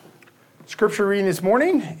Scripture reading this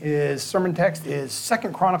morning sermon text is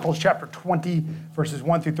 2 Chronicles chapter 20, verses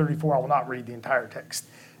 1 through 34. I will not read the entire text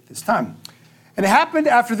this time. And it happened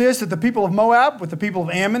after this that the people of Moab with the people of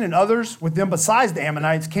Ammon and others with them besides the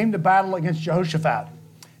Ammonites came to battle against Jehoshaphat.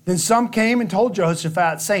 Then some came and told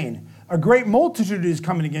Jehoshaphat, saying, a great multitude is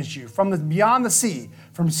coming against you from beyond the sea,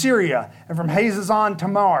 from Syria and from Hazazon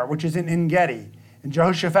Tamar, which is in En-Gedi. And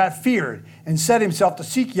Jehoshaphat feared and set himself to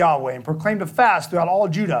seek Yahweh and proclaimed a fast throughout all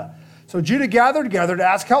Judah. So Judah gathered together to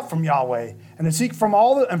ask help from Yahweh, and to seek from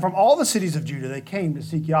all the cities of Judah they came to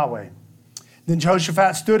seek Yahweh. Then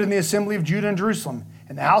Jehoshaphat stood in the assembly of Judah and Jerusalem,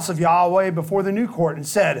 in the house of Yahweh before the new court, and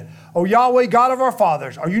said, O Yahweh, God of our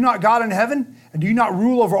fathers, are you not God in heaven? And do you not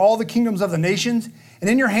rule over all the kingdoms of the nations? And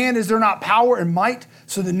in your hand is there not power and might,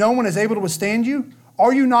 so that no one is able to withstand you?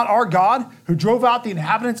 Are you not our God, who drove out the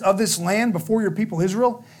inhabitants of this land before your people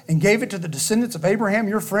Israel, and gave it to the descendants of Abraham,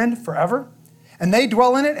 your friend, forever? And they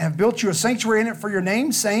dwell in it and have built you a sanctuary in it for your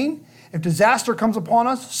name, saying, if disaster comes upon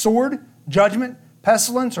us, sword, judgment,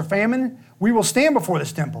 pestilence, or famine, we will stand before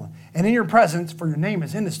this temple and in your presence, for your name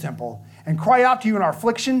is in this temple, and cry out to you in our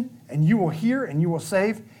affliction, and you will hear and you will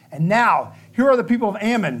save. And now, here are the people of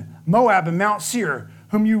Ammon, Moab, and Mount Seir,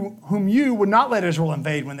 whom you would not let Israel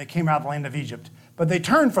invade when they came out of the land of Egypt. But they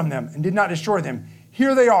turned from them and did not destroy them.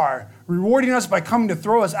 Here they are, rewarding us by coming to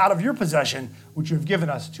throw us out of your possession, which you have given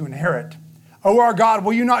us to inherit. O our God,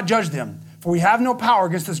 will you not judge them? For we have no power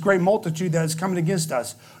against this great multitude that is coming against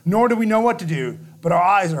us, nor do we know what to do, but our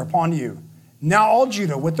eyes are upon you. Now all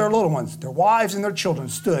Judah, with their little ones, their wives and their children,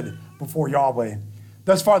 stood before Yahweh.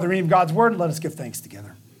 Thus far the reading of God's word. Let us give thanks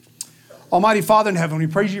together. Almighty Father in heaven, we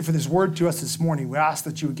praise you for this word to us this morning. We ask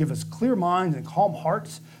that you would give us clear minds and calm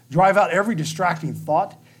hearts, drive out every distracting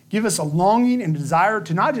thought, give us a longing and desire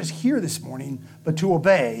to not just hear this morning, but to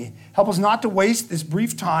obey. Help us not to waste this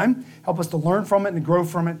brief time. Help us to learn from it and to grow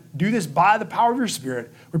from it. Do this by the power of your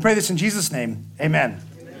Spirit. We pray this in Jesus' name. Amen.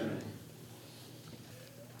 Amen.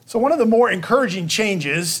 So one of the more encouraging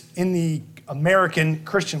changes in the American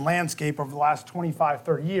Christian landscape over the last 25,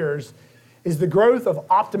 30 years is the growth of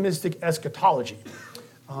optimistic eschatology.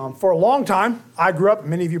 For a long time, I grew up,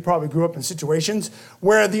 many of you probably grew up in situations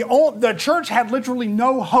where the church had literally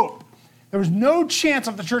no hope. There was no chance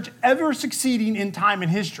of the church ever succeeding in time and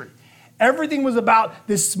history. Everything was about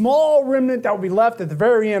this small remnant that would be left at the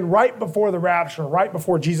very end, right before the rapture, right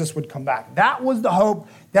before Jesus would come back. That was the hope.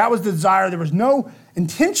 That was the desire. There was no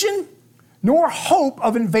intention nor hope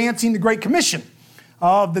of advancing the Great Commission,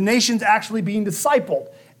 of the nations actually being discipled.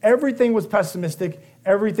 Everything was pessimistic.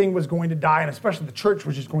 Everything was going to die, and especially the church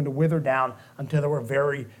was just going to wither down until there were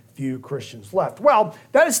very few Christians left. Well,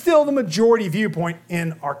 that is still the majority viewpoint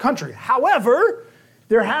in our country. However,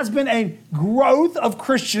 there has been a growth of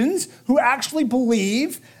Christians who actually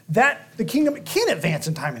believe that the kingdom can advance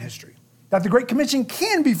in time and history, that the Great Commission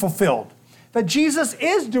can be fulfilled, that Jesus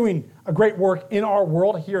is doing a great work in our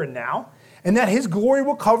world here and now, and that his glory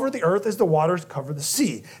will cover the earth as the waters cover the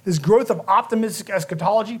sea. This growth of optimistic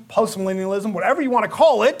eschatology, postmillennialism, whatever you want to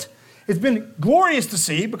call it, it's been glorious to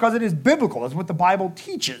see because it is biblical. It's what the Bible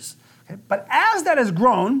teaches. Okay? But as that has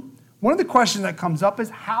grown, one of the questions that comes up is,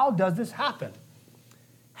 how does this happen?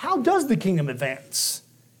 How does the kingdom advance?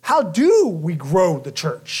 How do we grow the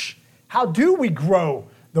church? How do we go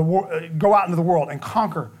out into the world and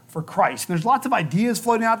conquer for Christ? And there's lots of ideas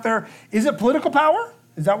floating out there. Is it political power?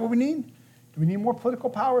 Is that what we need? Do we need more political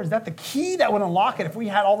power? Is that the key that would unlock it? If we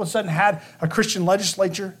had all of a sudden had a Christian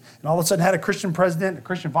legislature and all of a sudden had a Christian president, a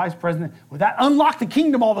Christian vice president, would that unlock the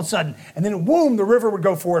kingdom all of a sudden? And then, boom, the river would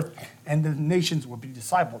go forth and the nations would be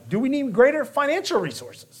discipled. Do we need greater financial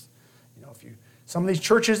resources? You know, some of these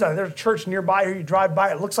churches, there's a church nearby here, you drive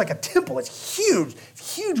by, it looks like a temple. It's huge.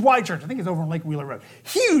 It's a huge white church. I think it's over on Lake Wheeler Road.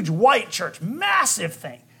 Huge white church, massive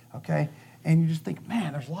thing, okay? And you just think,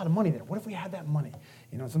 man, there's a lot of money there. What if we had that money?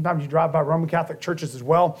 You know, sometimes you drive by Roman Catholic churches as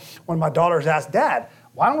well. One of my daughters asked, Dad,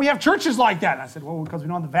 why don't we have churches like that? And I said, well, because we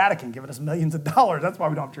don't have the Vatican giving us millions of dollars. That's why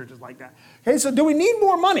we don't have churches like that. Okay, so do we need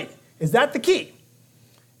more money? Is that the key?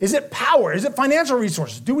 Is it power? Is it financial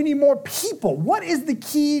resources? Do we need more people? What is the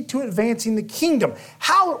key to advancing the kingdom?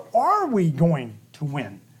 How are we going to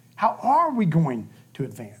win? How are we going to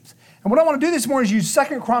advance? And what I want to do this morning is use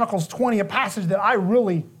 2 Chronicles 20, a passage that I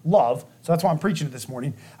really love. So that's why I'm preaching it this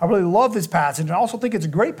morning. I really love this passage. And I also think it's a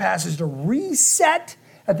great passage to reset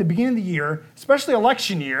at the beginning of the year, especially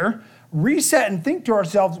election year, reset and think to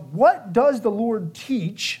ourselves, what does the Lord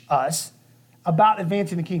teach us about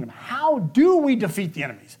advancing the kingdom? How do we defeat the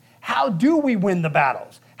enemies? How do we win the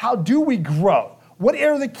battles? How do we grow? What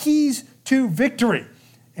are the keys to victory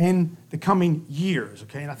in the coming years?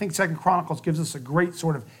 Okay, and I think 2 Chronicles gives us a great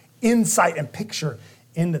sort of insight and picture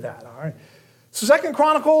into that, all right? So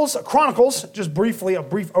Chronicles, just briefly, a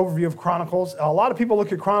brief overview of Chronicles. A lot of people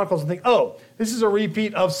look at Chronicles and think, oh, this is a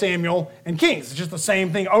repeat of Samuel and Kings. It's just the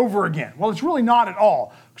same thing over again. Well, it's really not at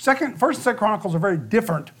all. First and Second Chronicles are very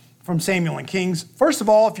different from Samuel and Kings. First of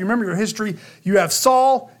all, if you remember your history, you have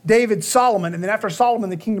Saul, David, Solomon, and then after Solomon,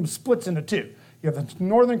 the kingdom splits into two. You have the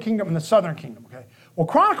northern kingdom and the southern kingdom, okay? Well,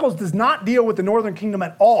 Chronicles does not deal with the northern kingdom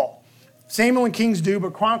at all. Samuel and Kings do,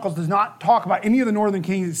 but Chronicles does not talk about any of the northern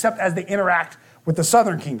kings except as they interact with the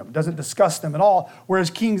southern kingdom. It doesn't discuss them at all, whereas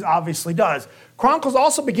Kings obviously does. Chronicles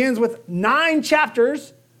also begins with 9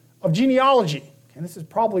 chapters of genealogy. And this is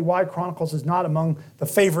probably why Chronicles is not among the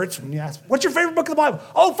favorites. When you ask, what's your favorite book of the Bible?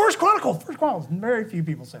 Oh, First Chronicles. Very few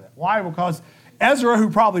people say that. Why? Because Ezra, who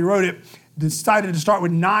probably wrote it, decided to start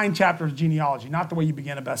with 9 chapters of genealogy, not the way you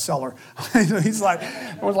begin a bestseller.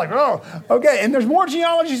 I was like, oh, okay. And there's more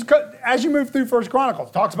genealogies as you move through First Chronicles.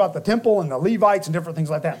 It talks about the temple and the Levites and different things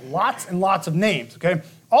like that. Lots and lots of names, okay?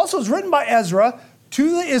 Also, it's written by Ezra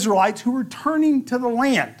to the Israelites who were returning to the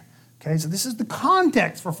land. Okay, so this is the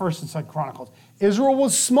context for First and Second Chronicles. Israel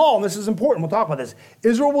was small, and this is important. We'll talk about this.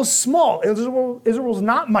 Israel was small. Israel was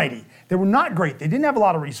not mighty. They were not great. They didn't have a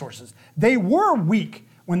lot of resources. They were weak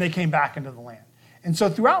when they came back into the land. And so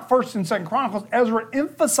throughout First and Second Chronicles, Ezra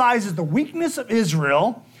emphasizes the weakness of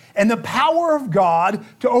Israel and the power of God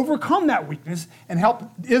to overcome that weakness and help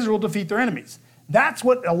Israel defeat their enemies. That's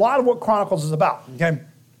what a lot of what Chronicles is about, okay?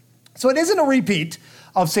 So it isn't a repeat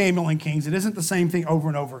of Samuel and Kings. It isn't the same thing over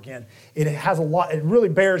and over again. It has a lot, it really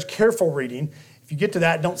bears careful reading. If you get to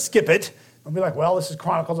that, don't skip it. Don't be like, well, this is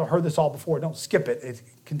Chronicles. I've heard this all before. Don't skip it. It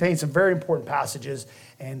contains some very important passages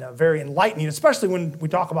and very enlightening, especially when we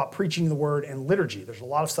talk about preaching the word and liturgy. There's a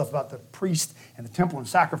lot of stuff about the priest and the temple and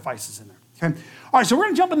sacrifices in there. Okay. All right, so we're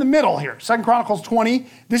going to jump in the middle here. 2 Chronicles 20.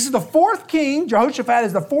 This is the 4th king. Jehoshaphat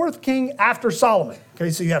is the 4th king after Solomon. Okay,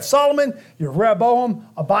 so you have Solomon, you have Rehoboam,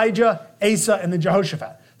 Abijah, Asa, and then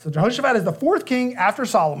Jehoshaphat. So Jehoshaphat is the 4th king after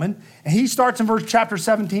Solomon, and he starts in chapter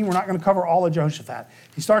 17. We're not going to cover all of Jehoshaphat.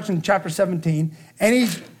 He starts in chapter 17, and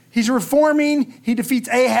he's reforming. He defeats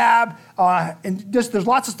Ahab, and just there's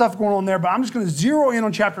lots of stuff going on there, but I'm just going to zero in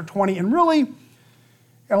on chapter 20, and really,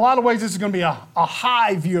 in a lot of ways, this is going to be a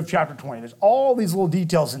high view of chapter 20. There's all these little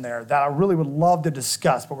details in there that I really would love to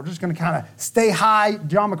discuss, but we're just going to kind of stay high.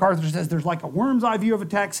 John MacArthur says there's like a worm's eye view of a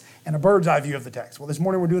text and a bird's eye view of the text. Well, this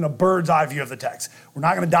morning we're doing a bird's eye view of the text. We're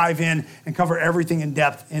not going to dive in and cover everything in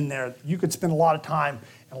depth in there. You could spend a lot of time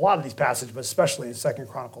in a lot of these passages, but especially in 2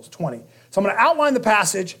 Chronicles 20. So I'm going to outline the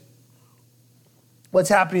passage, what's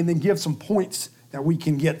happening, and then give some points that we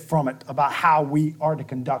can get from it about how we are to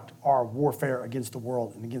conduct our warfare against the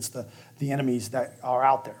world and against the enemies that are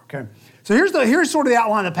out there, okay? So here's sort of the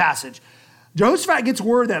outline of the passage. Jehoshaphat gets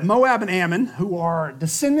word that Moab and Ammon, who are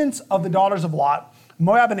descendants of the daughters of Lot,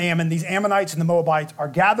 Moab and Ammon, these Ammonites and the Moabites, are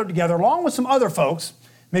gathered together along with some other folks,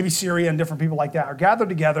 maybe Syria and different people like that, are gathered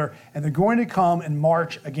together, and they're going to come and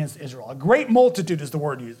march against Israel. A great multitude is the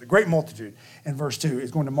word used. A great multitude in verse 2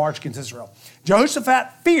 is going to march against Israel.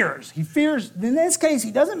 Jehoshaphat fears. He fears, in this case,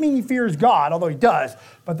 he doesn't mean he fears God, although he does,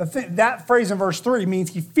 but that phrase in verse 3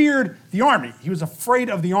 means he feared the army. He was afraid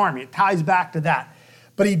of the army. It ties back to that.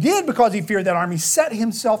 But he did, because he feared that army, set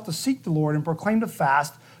himself to seek the Lord and proclaim a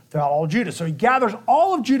fast throughout all Judah. So he gathers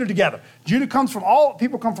all of Judah together. People come from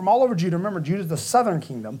all over Judah. Remember, Judah's the southern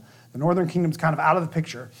kingdom. The northern kingdom's kind of out of the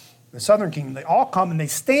picture. The southern kingdom, they all come and they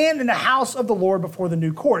stand in the house of the Lord before the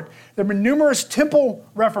new court. There have been numerous temple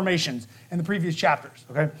reformations in the previous chapters,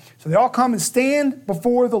 okay? So they all come and stand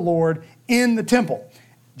before the Lord in the temple.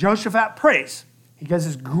 Jehoshaphat prays. He does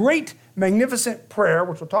this great, magnificent prayer,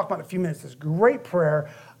 which we'll talk about in a few minutes, this great prayer,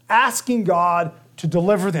 asking God to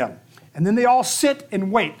deliver them. And then they all sit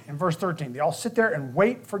and wait. In verse 13, they all sit there and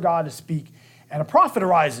wait for God to speak. And a prophet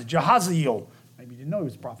arises, Jahaziel. Maybe you didn't know he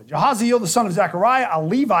was a prophet. Jahaziel, the son of Zechariah, a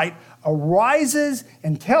Levite, arises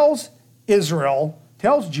and tells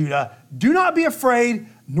Judah, do not be afraid,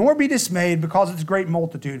 nor be dismayed because of this great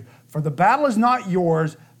multitude. For the battle is not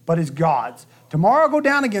yours, but is God's. Tomorrow go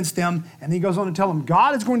down against them. And then he goes on to tell them,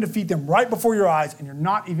 God is going to defeat them right before your eyes, and you're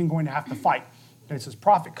not even going to have to fight. Okay, so this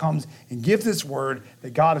prophet comes and gives this word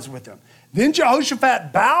that God is with them. Then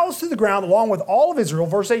Jehoshaphat bows to the ground along with all of Israel,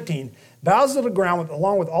 verse 18, bows to the ground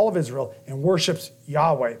along with all of Israel and worships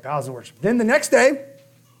Yahweh, bows and worship. Then the next day,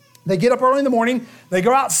 they get up early in the morning, they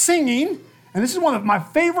go out singing, And this is one of my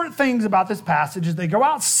favorite things about this passage is they go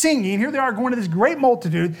out singing. Here they are going to this great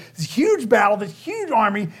multitude, this huge battle, this huge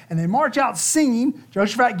army, and they march out singing.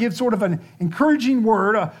 Jehoshaphat gives sort of an encouraging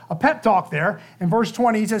word, a pep talk there. In verse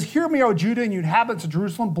 20, he says, "Hear me, O Judah, and you inhabitants of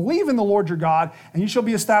Jerusalem. Believe in the Lord your God, and you shall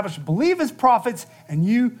be established. Believe his prophets, and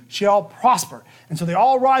you shall prosper." And so they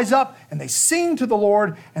all rise up, and they sing to the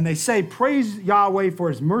Lord, and they say, "Praise Yahweh, for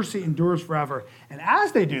his mercy endures forever." And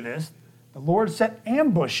as they do this, the Lord set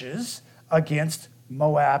ambushes against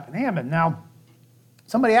Moab and Ammon. Now,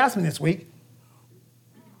 somebody asked me this week,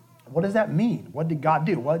 what does that mean? What did God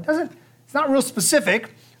do? Well, it's not real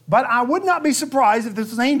specific, but I would not be surprised if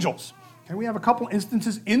this was angels. Okay, we have a couple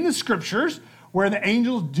instances in the scriptures where the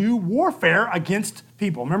angels do warfare against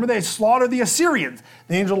people. Remember, they slaughter the Assyrians.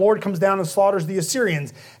 The angel of the Lord comes down and slaughters the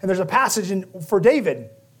Assyrians. And there's a passage for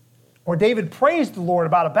David where David praised the Lord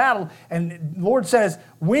about a battle, and the Lord says,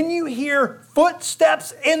 when you hear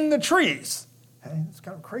footsteps in the trees, okay, it's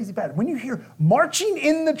kind of crazy bad. When you hear marching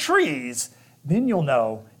in the trees, then you'll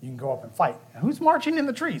know you can go up and fight. And who's marching in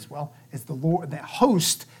the trees? Well, it's the Lord, the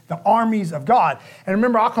host, the armies of God. And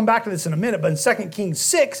remember, I'll come back to this in a minute, but in 2 Kings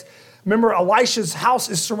 6, remember, Elisha's house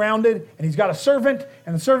is surrounded, and he's got a servant,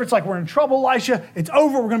 and the servant's like, "We're in trouble, Elisha. It's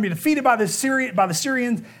over. We're going to be defeated by the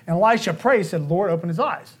Syrians." And Elisha prays, said, "Lord, open his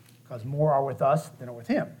eyes, because more are with us than are with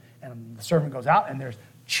him." And the servant goes out, and there's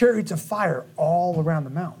chariots of fire all around the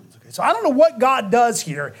mountains. Okay, so I don't know what God does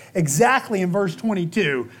here exactly in verse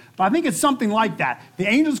 22, but I think it's something like that. The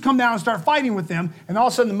angels come down and start fighting with them, and all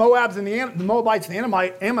of a sudden the Moabites and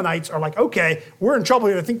the Ammonites are like, "Okay, we're in trouble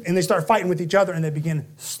here," and they start fighting with each other, and they begin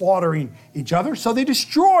slaughtering each other. So they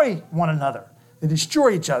destroy one another. They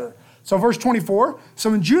destroy each other. So verse 24,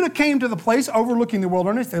 "So when Judah came to the place overlooking the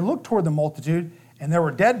wilderness, they looked toward the multitude, and there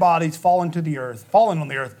were dead bodies fallen on the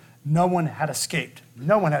earth. No one had escaped."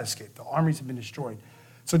 No one had escaped. The armies had been destroyed.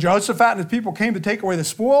 "So Jehoshaphat and his people came to take away the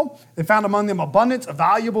spoil. They found among them abundance of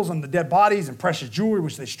valuables and the dead bodies and precious jewelry,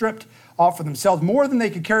 which they stripped off for themselves, more than they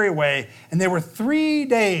could carry away. And they were 3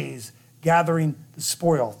 days gathering the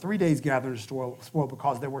spoil." 3 days gathering the spoil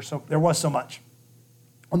because there was so much.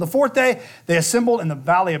 "On the 4th day, they assembled in the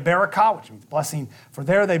valley of Berakah," which means blessing, "for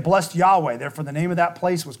there they blessed Yahweh. Therefore, the name of that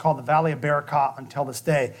place was called the valley of Berakah until this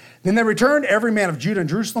day. Then they returned, every man of Judah and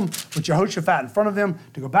Jerusalem, with Jehoshaphat in front of them,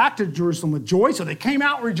 to go back to Jerusalem with joy." So they came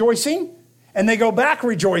out rejoicing, and they go back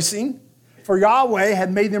rejoicing, for Yahweh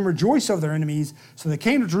had made them rejoice over their enemies. So they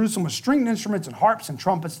came to Jerusalem with stringed instruments and harps and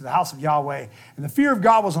trumpets to the house of Yahweh. And the fear of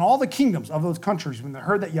God was in all the kingdoms of those countries when they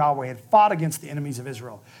heard that Yahweh had fought against the enemies of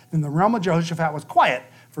Israel. Then the realm of Jehoshaphat was quiet,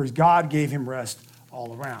 for his God gave him rest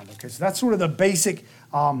all around. Okay, so that's sort of the basic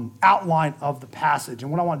outline of the passage.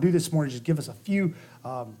 And what I want to do this morning is just give us a few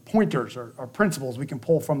pointers or principles we can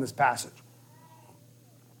pull from this passage.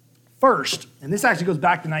 First, and this actually goes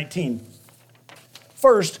back to 19.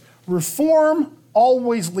 First, reform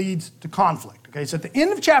always leads to conflict. Okay, so at the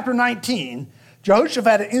end of chapter 19,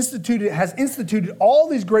 Jehoshaphat has instituted all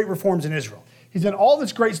these great reforms in Israel. He's done all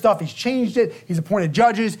this great stuff. He's changed it. He's appointed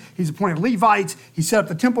judges. He's appointed Levites. He set up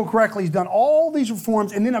the temple correctly. He's done all these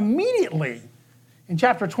reforms. And then immediately in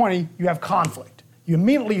chapter 20, you have conflict. You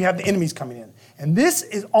have the enemies coming in. And this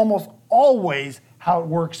is almost always how it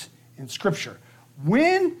works in Scripture.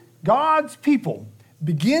 When God's people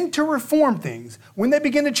begin to reform things, when they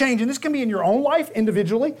begin to change, and this can be in your own life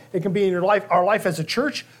individually, it can be in our life as a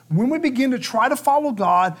church, when we begin to try to follow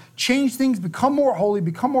God, change things, become more holy,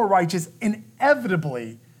 become more righteous,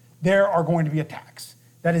 inevitably there are going to be attacks.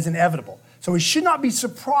 That is inevitable. So we should not be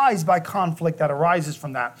surprised by conflict that arises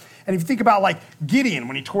from that. And if you think about like Gideon,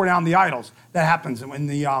 when he tore down the idols, that happens when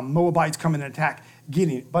the Moabites come in and attack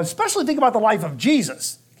Gideon. But especially think about the life of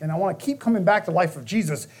Jesus. And I want to keep coming back to the life of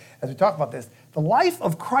Jesus as we talk about this. The life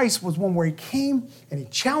of Christ was one where he came and he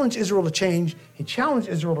challenged Israel to change. He challenged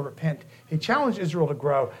Israel to repent. He challenged Israel to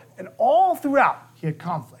grow. And all throughout, he had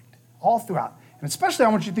conflict. All throughout. And especially I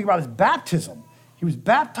want you to think about his baptism. He was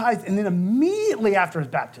baptized, and then immediately after his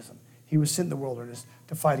baptism, he was sent in the wilderness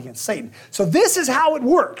to fight against Satan. So this is how it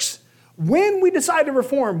works. When we decide to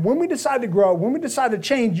reform, when we decide to grow, when we decide to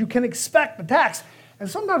change, you can expect attacks. And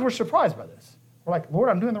sometimes we're surprised by this. We're like, Lord,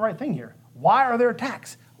 I'm doing the right thing here. Why are there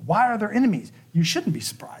attacks? Why are there enemies? You shouldn't be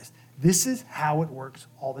surprised. This is how it works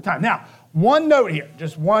all the time. Now, one note here,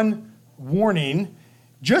 just one warning.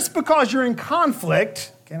 Just because you're in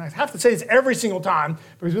conflict, and I have to say this every single time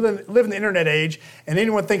because we live in the internet age, and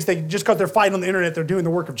anyone thinks just because they're fighting on the internet, they're doing the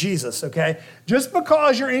work of Jesus, okay? Just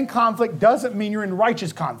because you're in conflict doesn't mean you're in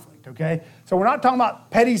righteous conflict, okay? So we're not talking about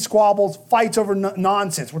petty squabbles, fights over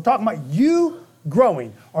nonsense. We're talking about you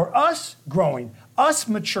growing or us growing us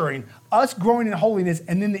maturing, us growing in holiness,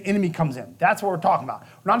 and then the enemy comes in. That's what we're talking about.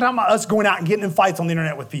 We're not talking about us going out and getting in fights on the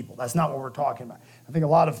internet with people. That's not what we're talking about. I think a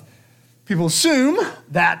lot of people assume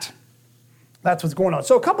that that's what's going on.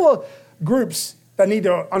 So a couple of groups that need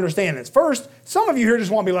to understand this. First, some of you here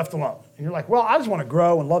just want to be left alone. And you're like, well, I just want to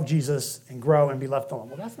grow and love Jesus and grow and be left alone.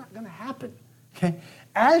 Well, that's not going to happen, okay?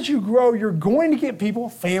 As you grow, you're going to get people,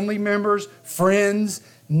 family members, friends,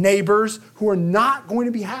 neighbors, who are not going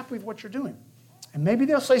to be happy with what you're doing. And maybe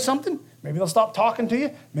they'll say something. Maybe they'll stop talking to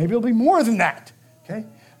you. Maybe it'll be more than that, okay?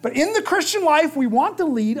 But in the Christian life, we want to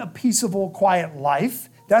lead a peaceable, quiet life.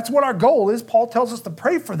 That's what our goal is. Paul tells us to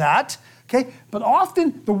pray for that, okay? But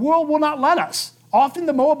often, the world will not let us. Often,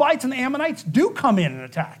 the Moabites and the Ammonites do come in and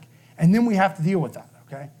attack. And then we have to deal with that,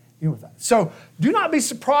 okay? Deal with that. So do not be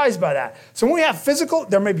surprised by that. So when we have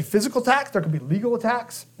there may be physical attacks, there could be legal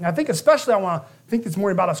attacks. And I think especially I want to think it's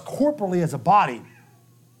more about us corporately as a body.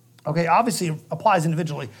 Okay, obviously it applies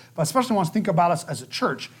individually, but especially I want to think about us as a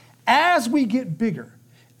church. As we get bigger,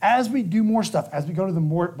 as we do more stuff, as we go to the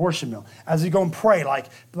abortion mill, as we go and pray, like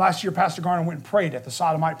last year Pastor Garner went and prayed at the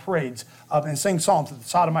Sodomite parades and sang psalms at the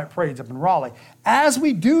Sodomite parades up in Raleigh. As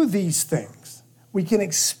we do these things, we can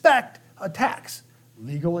expect attacks.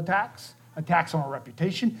 Legal attacks, attacks on our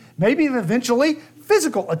reputation, maybe even eventually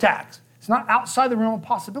physical attacks. It's not outside the realm of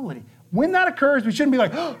possibility. When that occurs, we shouldn't be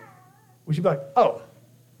like, oh. We should be like, oh,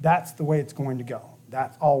 that's the way it's going to go.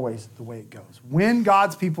 That's always the way it goes. When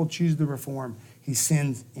God's people choose to reform, he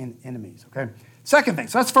sends in enemies, okay? Second thing,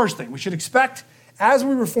 so that's the first thing. We should expect, as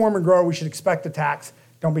we reform and grow, we should expect attacks.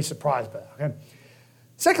 Don't be surprised by that, okay?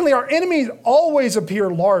 Secondly, our enemies always appear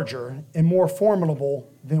larger and more formidable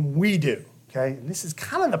than we do. Okay, and this is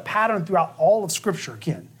kind of the pattern throughout all of Scripture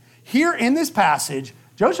again. Here in this passage,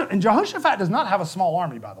 Jehoshaphat does not have a small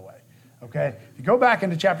army, by the way. Okay, if you go back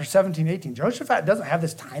into chapter 17, 18, Jehoshaphat doesn't have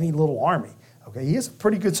this tiny little army. Okay, he has a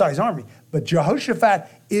pretty good-sized army, but Jehoshaphat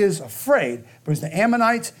is afraid because the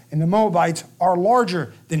Ammonites and the Moabites are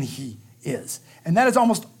larger than he is. And that is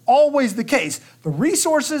almost always the case. The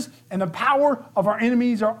resources and the power of our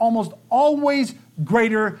enemies are almost always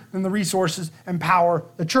greater than the resources and power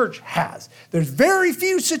the church has. There's very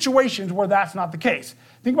few situations where that's not the case.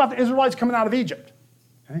 Think about the Israelites coming out of Egypt.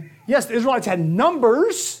 Okay? Yes, the Israelites had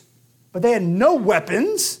numbers, but they had no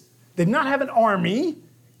weapons. They did not have an army.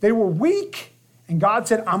 They were weak, and God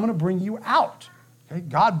said, I'm going to bring you out. Okay?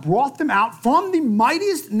 God brought them out from the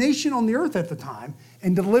mightiest nation on the earth at the time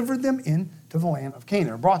and delivered them into the land of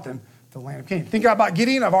Canaan, or brought them to the land of Canaan. Think about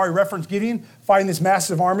Gideon. I've already referenced Gideon fighting this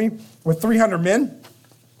massive army with 300 men.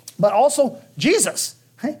 But also Jesus.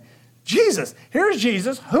 Okay? Jesus. Here's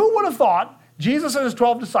Jesus. Who would have thought Jesus and his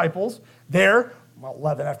 12 disciples there,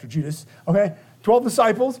 11 after Judas, okay, 12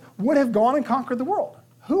 disciples would have gone and conquered the world?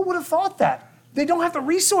 Who would have thought that? They don't have the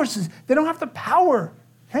resources. They don't have the power.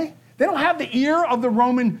 Okay? They don't have the ear of the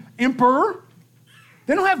Roman emperor.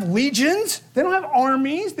 They don't have legions. They don't have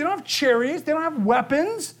armies. They don't have chariots. They don't have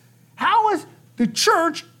weapons. How is the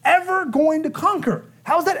church ever going to conquer?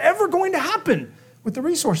 How is that ever going to happen with the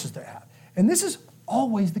resources they have? And this is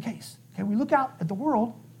always the case. Okay, we look out at the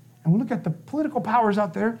world and we look at the political powers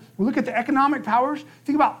out there. We look at the economic powers.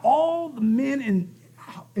 Think about all the men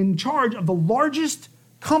in charge of the largest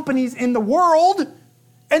companies in the world,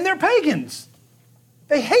 and they're pagans.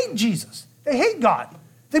 They hate Jesus. They hate God.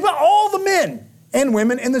 Think about all the men and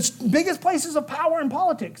women in the biggest places of power in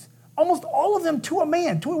politics. Almost all of them, to a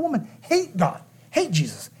man, to a woman, hate God, hate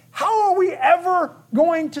Jesus. How are we ever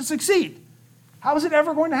going to succeed? How is it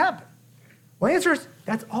ever going to happen? Well, the answer is,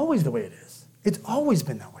 that's always the way it is. It's always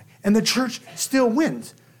been that way. And the church still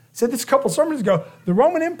wins. I said this a couple sermons ago. The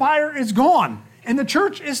Roman Empire is gone, and the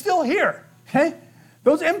church is still here. Okay?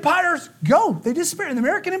 Those empires go. They disappear. And the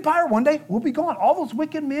American Empire one day will be gone. All those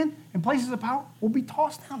wicked men in places of power will be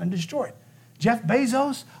tossed down and destroyed. Jeff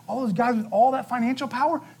Bezos, all those guys with all that financial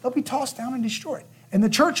power, they'll be tossed down and destroyed. And the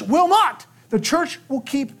church will not. The church will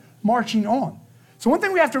keep marching on. So one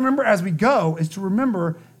thing we have to remember as we go is to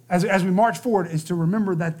remember, as we march forward, is to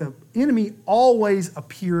remember that the enemy always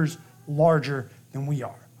appears larger than we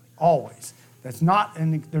are. Always. There's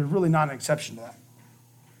really not an exception to that.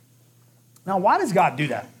 Now, why does God do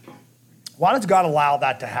that? Why does God allow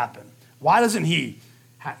that to happen? Why doesn't he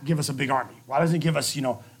give us a big army? Why doesn't he give us,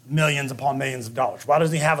 millions upon millions of dollars? Why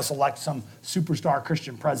doesn't he have us elect some superstar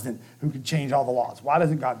Christian president who can change all the laws? Why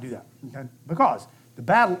doesn't God do that? Okay? Because the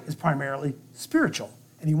battle is primarily spiritual,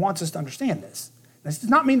 and he wants us to understand this. This does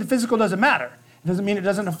not mean the physical doesn't matter. It doesn't mean it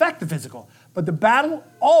doesn't affect the physical. But the battle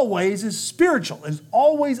always is spiritual. It's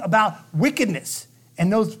always about wickedness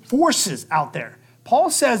and those forces out there. Paul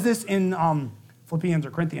says this in 1 Philippians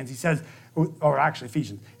or Corinthians, he says, or actually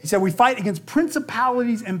Ephesians, he said, we fight against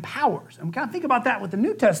principalities and powers. And we kind of think about that with the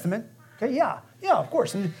New Testament. Okay, yeah, of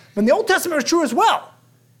course. But the Old Testament is true as well.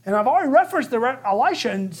 And I've already referenced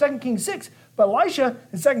Elisha in 2 Kings 6. But Elisha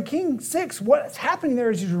in 2 Kings 6, what's happening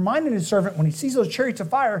there is he's reminding his servant, when he sees those chariots of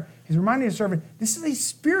fire, he's reminding his servant, this is a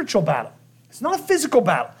spiritual battle. It's not a physical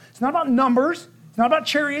battle. It's not about numbers. It's not about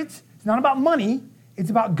chariots. It's not about money. It's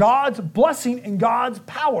about God's blessing and God's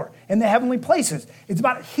power in the heavenly places. It's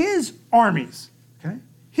about his armies, okay?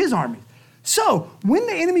 His armies. So when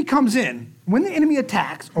the enemy comes in, when the enemy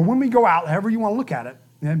attacks, or when we go out, however you want to look at it,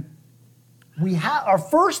 then our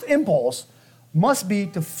first impulse must be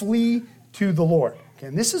to flee to the Lord. Okay?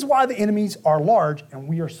 And this is why the enemies are large and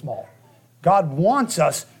we are small. God wants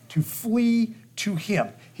us to flee to him.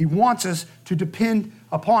 He wants us to depend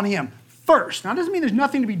upon him first. Now, it doesn't mean there's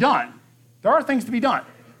nothing to be done. There are things to be done.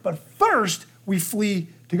 But first, we flee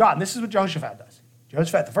to God. And this is what Jehoshaphat does.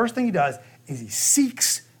 Jehoshaphat, the first thing he does is he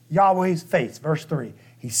seeks Yahweh's face. Verse 3.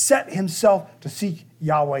 He set himself to seek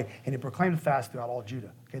Yahweh, and he proclaimed a fast throughout all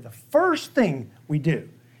Judah. Okay, the first thing we do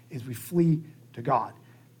is we flee to God.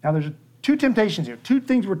 Now, there's two temptations here. Two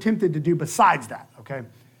things we're tempted to do besides that, okay?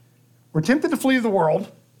 We're tempted to flee to the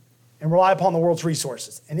world and rely upon the world's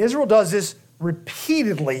resources. And Israel does this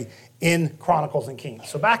repeatedly in Chronicles and Kings.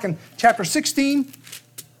 So back in chapter 16,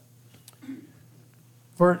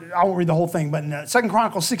 I won't read the whole thing, but in 2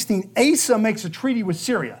 Chronicles 16, Asa makes a treaty with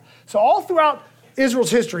Syria. So all throughout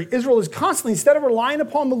Israel's history, Israel is constantly, instead of relying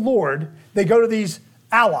upon the Lord, they go to these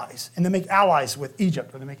allies, and they make allies with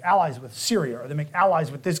Egypt, or they make allies with Syria, or they make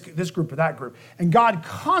allies with this group or that group. And God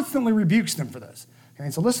constantly rebukes them for this. Okay,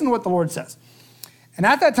 so listen to what the Lord says. And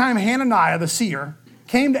at that time, Hananiah, the seer,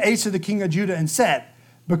 came to Asa, the king of Judah, and said,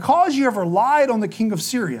 because you have relied on the king of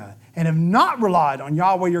Syria and have not relied on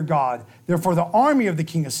Yahweh your God, therefore the army of the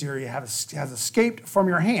king of Syria has escaped from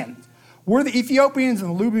your hand. Were the Ethiopians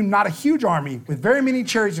and the Lubim not a huge army with very many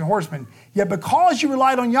chariots and horsemen? Yet because you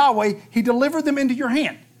relied on Yahweh, he delivered them into your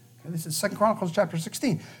hand. And this is 2 Chronicles chapter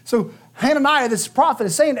 16. So Hananiah, this prophet,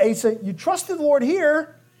 is saying to Asa, you trusted the Lord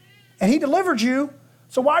here, and he delivered you,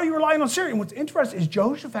 so why are you relying on Syria? And what's interesting is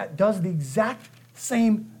Jehoshaphat does the exact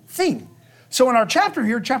same thing. So in our chapter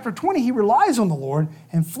here, chapter 20, he relies on the Lord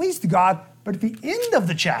and flees to God. But at the end of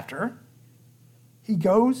the chapter, he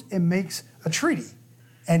goes and makes a treaty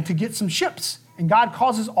and to get some ships. And God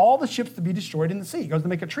causes all the ships to be destroyed in the sea. He goes to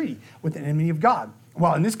make a treaty with an enemy of God.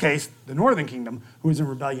 Well, in this case, the northern kingdom, who is in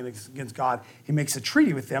rebellion against God, he makes a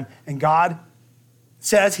treaty with them. And God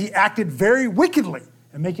says he acted very wickedly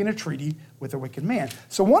in making a treaty with a wicked man.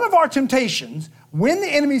 So one of our temptations, when the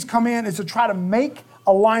enemies come in, is to try to make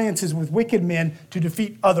alliances with wicked men to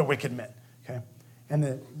defeat other wicked men. Okay?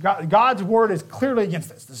 And God's word is clearly against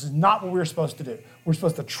this. This is not what we're supposed to do. We're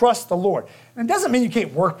supposed to trust the Lord. And it doesn't mean you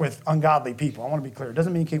can't work with ungodly people. I want to be clear. It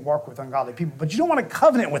doesn't mean you can't work with ungodly people. But you don't want to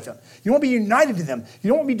covenant with them. You don't want to be united to them. You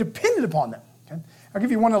don't want to be dependent upon them. Okay? I'll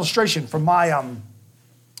give you one illustration from my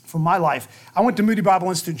life. I went to Moody Bible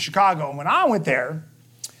Institute in Chicago. And when I went there,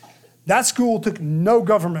 that school took no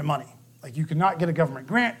government money. Like you could not get a government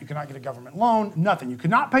grant. You could not get a government loan. Nothing. You could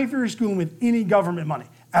not pay for your schooling with any government money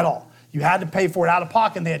at all. You had to pay for it out of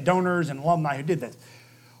pocket, and they had donors and alumni who did this.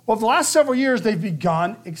 Well, the last several years, they've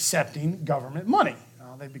begun accepting government money.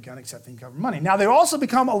 Now, they've also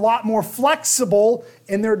become a lot more flexible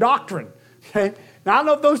in their doctrine. Okay? Now, I don't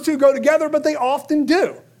know if those two go together, but they often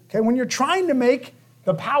do. Okay? When you're trying to make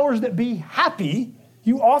the powers that be happy,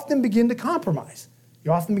 you often begin to compromise.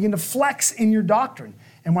 You often begin to flex in your doctrine.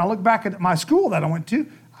 And when I look back at my school that I went to,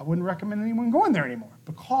 I wouldn't recommend anyone going there anymore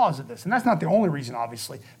because of this. And that's not the only reason,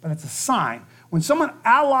 obviously, but it's a sign. When someone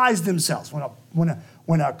allies themselves, when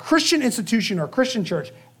a Christian institution or a Christian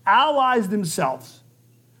church allies themselves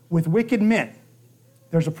with wicked men,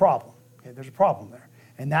 there's a problem. Okay? There's a problem there.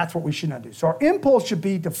 And that's what we should not do. So our impulse should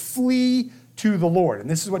be to flee to the Lord. And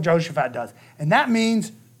this is what Jehoshaphat does. And that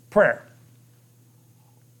means prayer.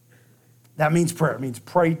 That means prayer. It means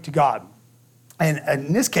pray to God. And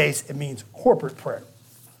in this case, it means corporate prayer.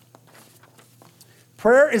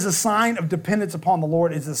 Prayer is a sign of dependence upon the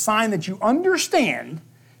Lord. It's a sign that you understand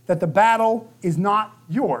that the battle is not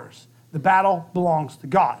yours. The battle belongs to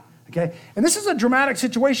God. Okay? And this is a dramatic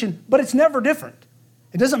situation, but it's never different.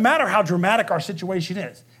 It doesn't matter how dramatic our situation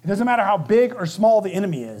is. It doesn't matter how big or small the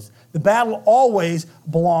enemy is. The battle always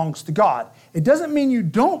belongs to God. It doesn't mean you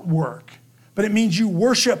don't work, but it means you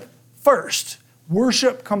worship first.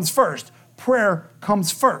 Worship comes first. Prayer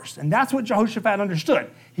comes first. And that's what Jehoshaphat understood.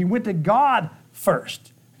 He went to God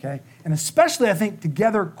first. Okay? And especially, I think,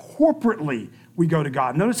 together corporately we go to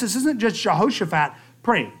God. Notice this isn't just Jehoshaphat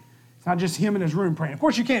praying. It's not just him in his room praying. Of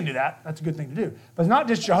course, you can do that. That's a good thing to do. But it's not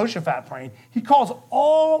just Jehoshaphat praying. He calls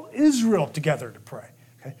all Israel together to pray.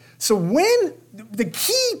 Okay? So when the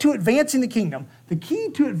key to advancing the kingdom, the key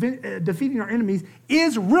to defeating our enemies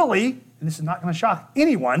is really, and this is not going to shock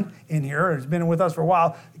anyone in here who's been with us for a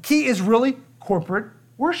while, the key is really corporate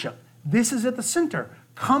worship. This is at the center.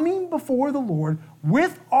 Coming before the Lord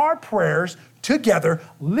with our prayers together,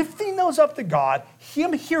 lifting those up to God,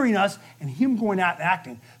 him hearing us, and him going out and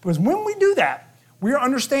acting. Because when we do that, we are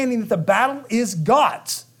understanding that the battle is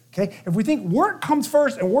God's. Okay? If we think work comes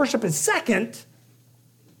first and worship is second,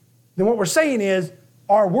 then what we're saying is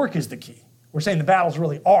our work is the key. We're saying the battle's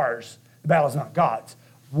really ours. The battle's not God's.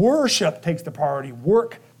 Worship takes the priority.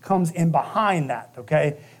 Work comes in behind that,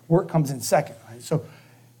 okay? Work comes in second. Right? So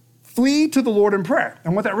flee to the Lord in prayer.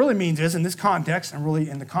 And what that really means is, in this context, and really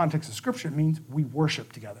in the context of Scripture, it means we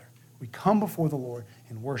worship together. We come before the Lord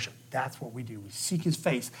and worship. That's what we do. We seek his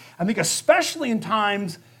face. I think especially in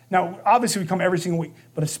times, now obviously we come every single week,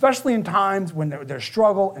 but especially in times when there's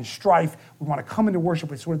struggle and strife, we want to come into worship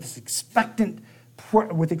with sort of this expectant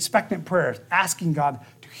prayers, asking God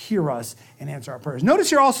to hear us and answer our prayers. Notice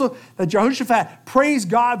here also that Jehoshaphat prays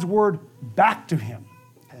God's word back to him.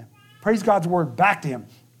 Okay? Prays God's word back to him.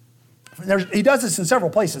 He does this in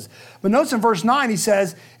several places. But notice in verse 9, he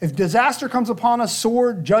says, if disaster comes upon us,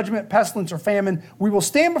 sword, judgment, pestilence, or famine, we will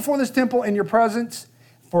stand before this temple in your presence,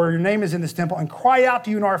 for your name is in this temple, and cry out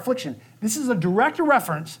to you in our affliction. This is a direct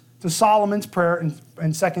reference to Solomon's prayer in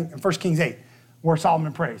 1 Kings 8, where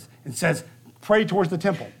Solomon prays. It says, pray towards the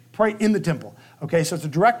temple. Pray in the temple. Okay, so it's a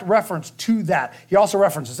direct reference to that. He also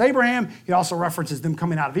references Abraham. He also references them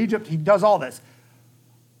coming out of Egypt. He does all this.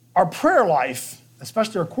 Our prayer life,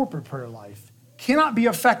 especially our corporate prayer life, cannot be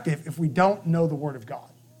effective if we don't know the Word of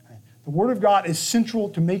God. Okay? The Word of God is central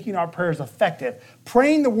to making our prayers effective.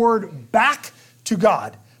 Praying the Word back to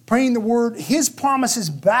God. Praying the Word, his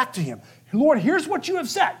promises back to him. Lord, here's what you have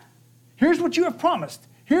said. Here's what you have promised.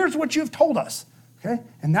 Here's what you have told us. Okay?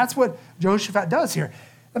 And that's what Jehoshaphat does here.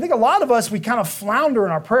 I think a lot of us, we kind of flounder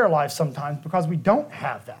in our prayer life sometimes because we don't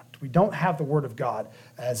have that. We don't have the Word of God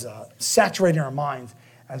as saturating our minds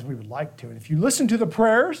as we would like to. And if you listen to the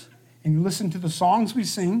prayers and you listen to the songs we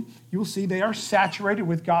sing, you'll see they are saturated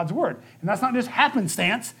with God's word. And that's not just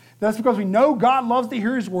happenstance. That's because we know God loves to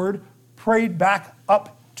hear his word prayed back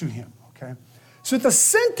up to him, okay? So at the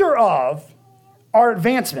center of our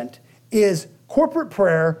advancement is corporate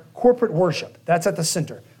prayer, corporate worship. That's at the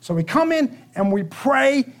center. So we come in and we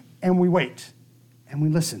pray and we wait and we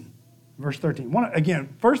listen. Verse 13.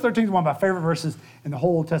 Verse 13 is one of my favorite verses in the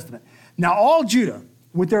whole Old Testament. Now all Judah,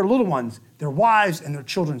 with their little ones, their wives, and their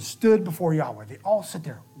children stood before Yahweh. They all sit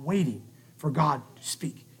there waiting for God to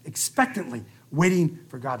speak, expectantly waiting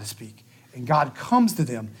for God to speak. And God comes to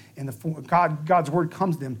them in the form, God's word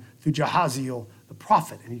comes to them through Jahaziel, the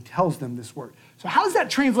prophet, and he tells them this word. So how does that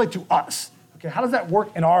translate to us? Okay, how does that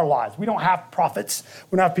work in our lives? We don't have prophets.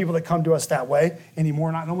 We don't have people that come to us that way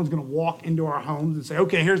anymore. No one's going to walk into our homes and say,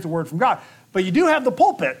 okay, here's the word from God. But you do have the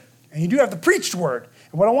pulpit, and you do have the preached word.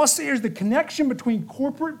 And what I want to say is the connection between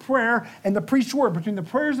corporate prayer and the preached word, between the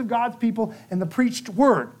prayers of God's people and the preached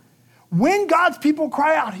word. When God's people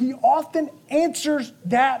cry out, he often answers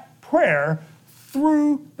that prayer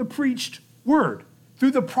through the preached word,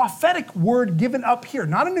 through the prophetic word given up here.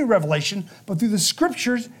 Not a new revelation, but through the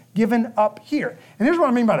scriptures given up here. And here's what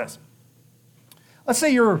I mean by this. Let's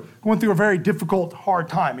say you're going through a very difficult, hard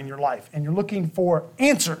time in your life, and you're looking for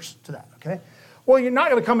answers to that, okay? Well, you're not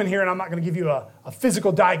going to come in here and I'm not going to give you a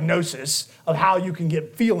physical diagnosis of how you can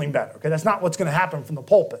get feeling better. Okay, that's not what's going to happen from the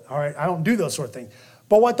pulpit. All right, I don't do those sort of things.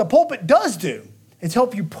 But what the pulpit does do is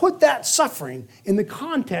help you put that suffering in the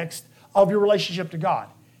context of your relationship to God.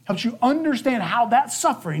 Helps you understand how that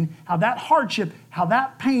suffering, how that hardship, how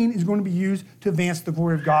that pain is going to be used to advance the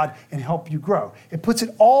glory of God and help you grow. It puts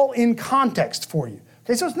it all in context for you.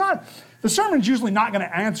 Okay, so the sermon's usually not going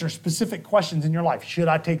to answer specific questions in your life. Should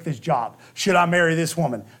I take this job? Should I marry this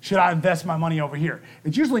woman? Should I invest my money over here?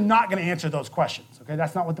 It's usually not going to answer those questions. Okay,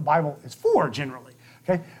 that's not what the Bible is for generally.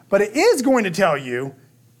 Okay, but it is going to tell you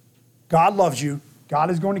God loves you. God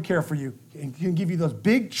is going to care for you and can give you those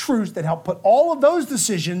big truths that help put all of those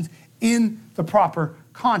decisions in the proper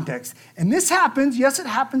context. And this happens, yes, it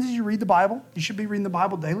happens as you read the Bible. You should be reading the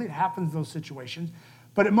Bible daily. It happens in those situations.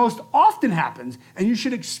 But it most often happens, and you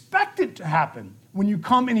should expect it to happen when you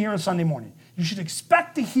come in here on Sunday morning. You should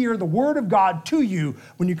expect to hear the word of God to you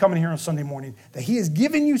when you come in here on Sunday morning, that he has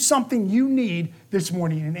given you something you need this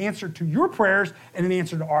morning, an answer to your prayers and an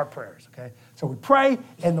answer to our prayers, okay? So we pray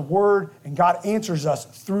and the word, and God answers us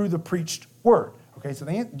through the preached word, okay? So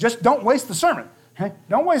just don't waste the sermon. Okay?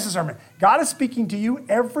 Don't waste the sermon. God is speaking to you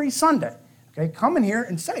every Sunday. Okay? Come in here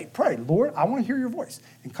and pray, Lord, I want to hear your voice.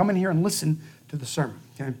 And come in here and listen to the sermon.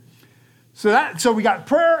 Okay? So we got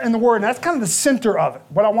prayer and the word, and that's kind of the center of it.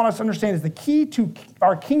 What I want us to understand is the key to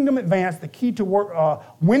our kingdom advance, the key to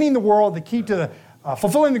winning the world, the key to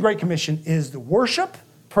fulfilling the Great Commission is the worship,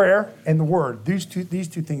 prayer, and the word. These two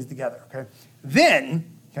things together. Okay?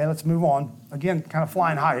 Then, let's move on. Again, kind of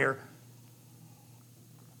flying high here.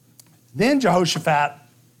 Then Jehoshaphat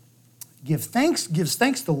gives thanks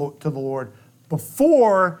to the Lord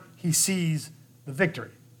before he sees the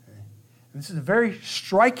victory. Okay? This is a very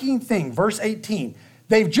striking thing. Verse 18.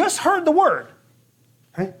 They've just heard the word.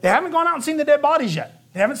 Okay? They haven't gone out and seen the dead bodies yet.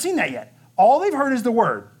 They haven't seen that yet. All they've heard is the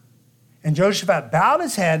word. And Jehoshaphat bowed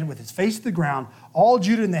his head with his face to the ground. All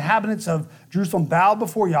Judah and the inhabitants of Jerusalem bowed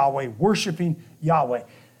before Yahweh, worshiping Yahweh.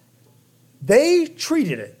 They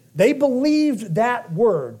treated it. They believed that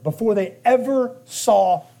word before they ever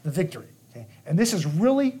saw the victory. Okay? And this is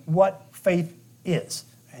really what faith is.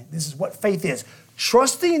 Okay? This is what faith is.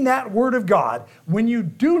 Trusting that word of God when you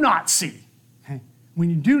do not see. Okay? When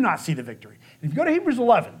you do not see the victory. And if you go to Hebrews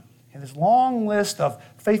 11, this long list of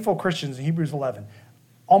faithful Christians in Hebrews 11,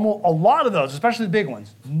 almost a lot of those, especially the big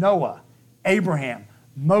ones, Noah, Abraham,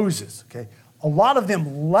 Moses, okay? A lot of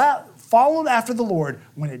them followed after the Lord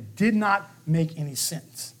when it did not make any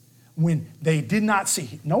sense. When they did not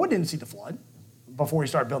see, Noah didn't see the flood before he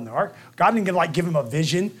started building the ark. God didn't give him a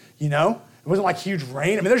vision, It wasn't like huge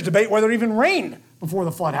rain. I mean, there's debate whether it even rained before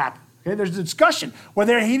the flood happened. Okay, there's a discussion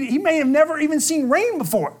whether he may have never even seen rain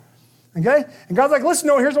before. Okay, and God's like, listen,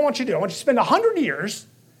 Noah, here's what I want you to do. I want you to spend 100 years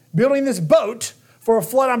building this boat for a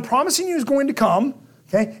flood I'm promising you is going to come.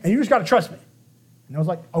 Okay, and you just got to trust me. And Noah's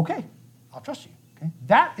like, okay, I'll trust you. Okay,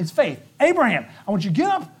 that is faith. Abraham, I want you to get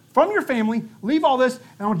up from your family, leave all this, and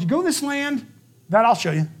I want you to go to this land. That I'll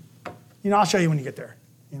show you. I'll show you when you get there.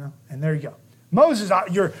 And there you go. Moses,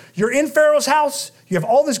 you're in Pharaoh's house. You have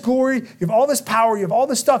all this glory. You have all this power. You have all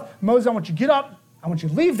this stuff. Moses, I want you to get up. I want you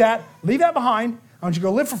to leave that behind. I want you to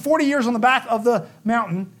go live for 40 years on the back of the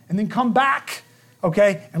mountain and then come back,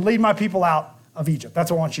 okay, and lead my people out of Egypt.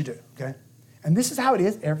 That's what I want you to do, okay? And this is how it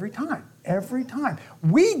is every time. Every time.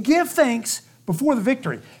 We give thanks before the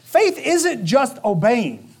victory. Faith isn't just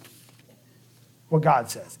obeying what God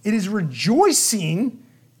says. It is rejoicing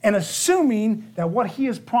and assuming that what he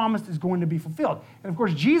has promised is going to be fulfilled. And of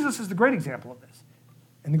course, Jesus is the great example of this.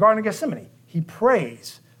 In the Garden of Gethsemane, he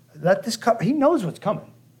prays, let this cup, he knows what's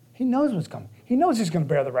coming. He knows what's coming. He knows he's going to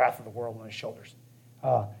bear the wrath of the world on his shoulders.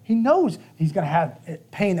 He knows he's going to have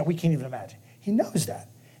pain that we can't even imagine. He knows that.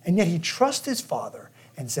 And yet he trusts his Father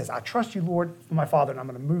and says, I trust you, Lord, for my Father, and I'm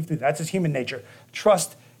going to move through that. That's his human nature.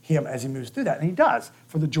 Trust him as he moves through that. And he does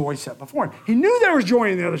for the joy set before him. He knew there was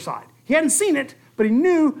joy on the other side. He hadn't seen it, but he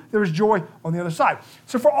knew there was joy on the other side.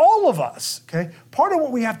 So for all of us, okay, part of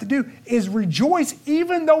what we have to do is rejoice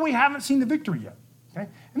even though we haven't seen the victory yet. Okay?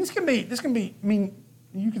 And this can be, I mean,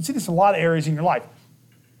 you can see this in a lot of areas in your life.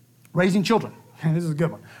 Raising children. This is a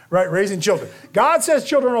good one, right? Raising children. God says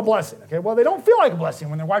children are a blessing. Okay, well, they don't feel like a blessing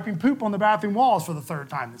when they're wiping poop on the bathroom walls for the third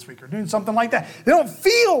time this week or doing something like that. They don't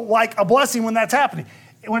feel like a blessing when that's happening.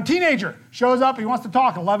 When a teenager shows up, he wants to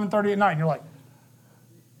talk at 11:30 at night, and you're like,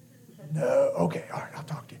 no, okay, all right, I'll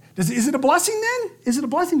talk to you. Is it a blessing then? Is it a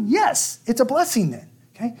blessing? Yes, it's a blessing then.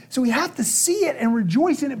 Okay? So we have to see it and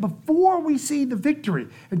rejoice in it before we see the victory.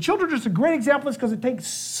 And children are just a great example of this because it takes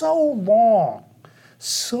so long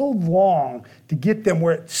to get them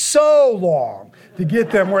where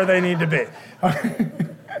they need to be.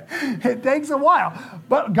 It takes a while.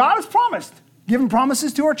 But God has promised, given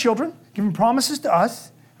promises to our children, given promises to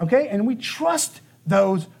us, okay? And we trust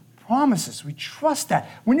those promises. We trust that.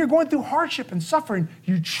 When you're going through hardship and suffering,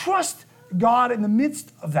 you trust God in the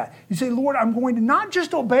midst of that. You say, Lord, I'm going to not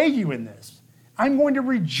just obey you in this. I'm going to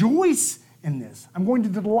rejoice in this. I'm going to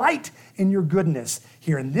delight in your goodness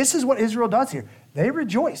here. And this is what Israel does here. They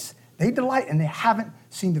rejoice, they delight, and they haven't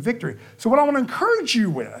seen the victory. So what I want to encourage you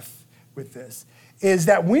with this is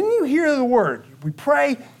that when you hear the word, we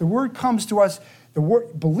pray, the word comes to us, the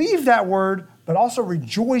word, believe that word, but also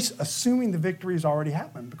rejoice assuming the victory has already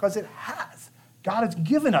happened because it has. God has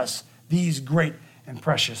given us these great and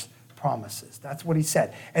precious promises. That's what he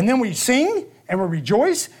said. And then we sing and we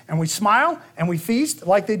rejoice and we smile and we feast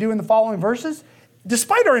like they do in the following verses,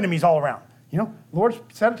 despite our enemies all around. The Lord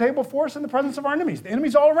set a table for us in the presence of our enemies. The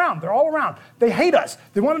enemies all around. They're all around. They hate us.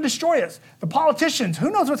 They want to destroy us. The politicians,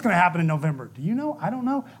 who knows what's going to happen in November? Do you know? I don't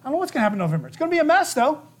know. I don't know what's going to happen in November. It's going to be a mess,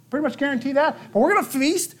 though. Pretty much guarantee that. But we're going to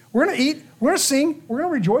feast. We're going to eat. We're going to sing. We're going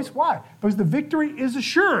to rejoice. Why? Because the victory is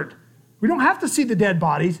assured. We don't have to see the dead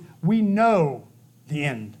bodies. We know the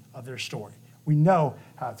end of their story. We know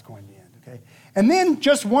how it's going to end, okay? And then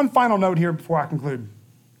just one final note here before I conclude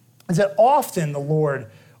is that often the Lord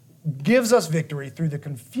gives us victory through the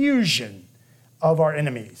confusion of our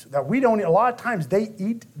enemies. That we don't, a lot of times they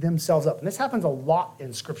eat themselves up. And this happens a lot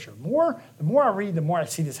in Scripture. The more I read, the more I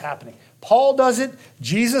see this happening. Paul does it.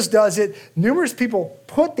 Jesus does it. Numerous people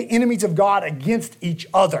put the enemies of God against each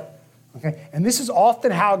other. Okay? And this is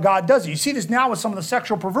often how God does it. You see this now with some of the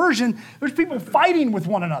sexual perversion. There's people fighting with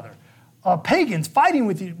one another. Pagans fighting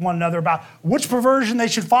with one another about which perversion they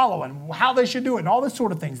should follow and how they should do it and all this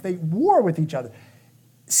sort of things. They war with each other.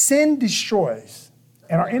 Sin destroys,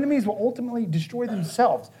 and our enemies will ultimately destroy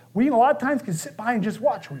themselves. We a lot of times can sit by and just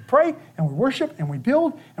watch. We pray and we worship and we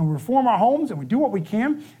build and we reform our homes and we do what we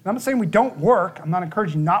can. And I'm not saying we don't work. I'm not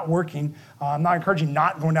encouraging not working. I'm not encouraging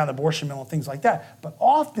not going down the abortion mill and things like that. But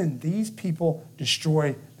often these people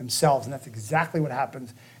destroy themselves, and that's exactly what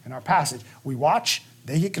happens in our passage. We watch,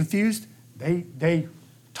 they get confused, they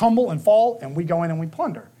tumble and fall, and we go in and we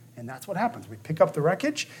plunder. And that's what happens. We pick up the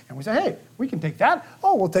wreckage and we say, hey, we can take that.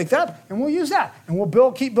 Oh, we'll take that and we'll use that. And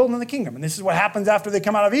we'll keep building the kingdom. And this is what happens after they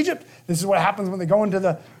come out of Egypt. This is what happens when they go into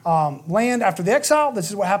the land after the exile.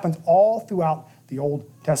 This is what happens all throughout the Old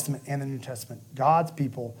Testament and the New Testament. God's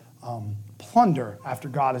people plunder after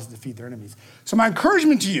God has defeated their enemies. So my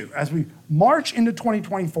encouragement to you as we march into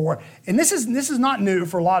 2024, and this is not new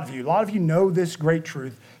for a lot of you. A lot of you know this great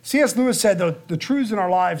truth. C.S. Lewis said the truths in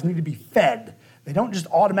our lives need to be fed. They don't just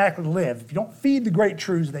automatically live. If you don't feed the great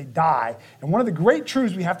truths, they die. And one of the great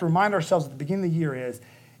truths we have to remind ourselves at the beginning of the year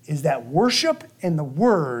is that worship and the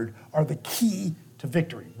word are the key to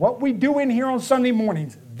victory. What we do in here on Sunday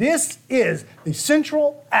mornings, this is the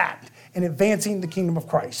central act in advancing the kingdom of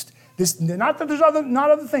Christ. This, not that there's not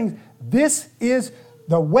other things. This is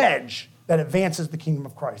the wedge that advances the kingdom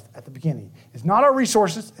of Christ at the beginning. It's not our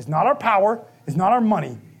resources. It's not our power. It's not our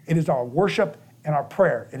money. It is our worship and our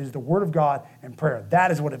prayer. It is the word of God and prayer. That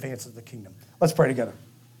is what advances the kingdom. Let's pray together.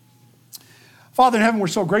 Father in heaven, we're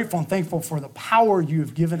so grateful and thankful for the power you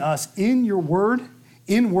have given us in your word,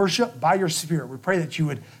 in worship, by your Spirit. We pray that you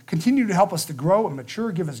would continue to help us to grow and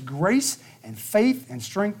mature, give us grace and faith and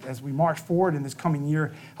strength as we march forward in this coming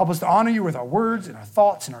year. Help us to honor you with our words and our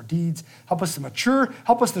thoughts and our deeds. Help us to mature.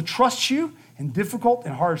 Help us to trust you in difficult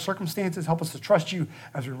and hard circumstances. Help us to trust you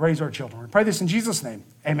as we raise our children. We pray this in Jesus' name.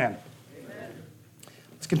 Amen.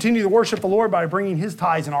 Let's continue to worship the Lord by bringing his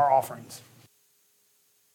tithes and our offerings.